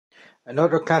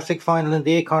Another classic final in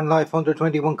the Acorn Life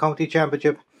Under-21 County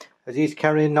Championship as East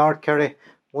Kerry and North Kerry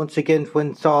once again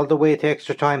went all the way to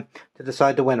extra time to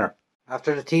decide the winner.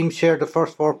 After the teams shared the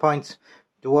first 4 points,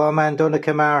 Dua man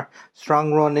Donaghcamar's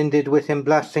strong run ended with him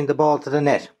blasting the ball to the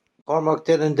net. Cormac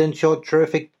Dillon then showed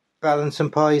terrific balance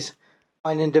and poise,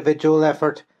 fine individual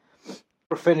effort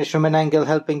for finish from an angle,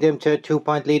 helping them to a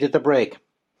 2-point lead at the break,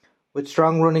 with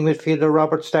strong running midfielder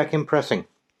Robert Stack impressing.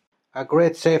 A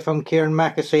great save from Kieran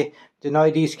Mackesy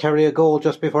denied East Kerry a goal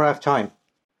just before half-time.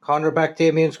 Cornerback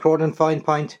Damien's Cronin fine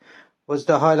point was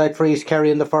the highlight for East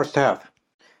Kerry in the first half.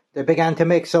 They began to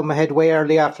make some headway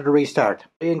early after the restart.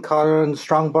 Ian Collins'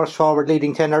 strong burst forward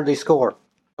leading to an early score.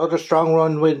 Another strong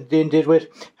run ended with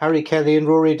Harry Kelly and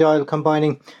Rory Doyle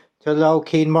combining to allow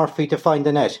Keane Murphy to find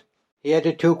the net. He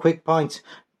added 2 quick points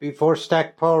before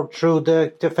Stack poured through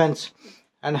the defence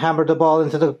and hammered the ball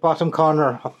into the bottom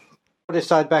corner, put his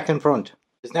side back in front.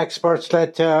 His next spurts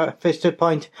led to a fisted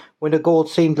point when the goal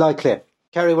seemed likely.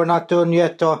 Kerry were not done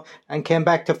yet though and came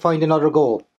back to find another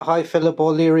goal. A high Philip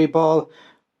O'Leary ball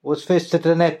was fisted to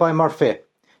the net by Murphy.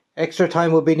 Extra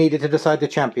time would be needed to decide the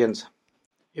champions.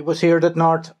 It was here that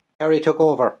North Kerry took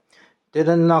over.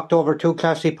 Dillon knocked over 2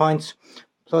 classy points,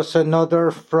 plus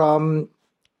another from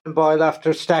Boyle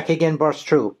after Stack again burst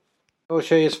through.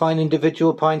 O'Shea's fine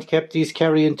individual point kept East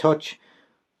Kerry in touch.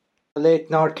 The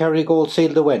late North Kerry goal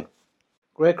sealed the win.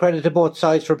 Great credit to both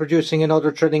sides for producing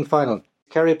another thrilling final.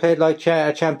 Kerry played like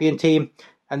a champion team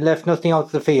and left nothing out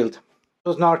of the field. It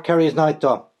was North Kerry's night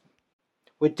though,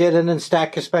 with Dillon and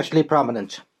Stack especially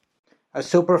prominent. A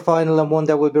super final and one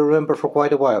that will be remembered for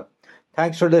quite a while.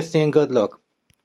 Thanks for listening and good luck.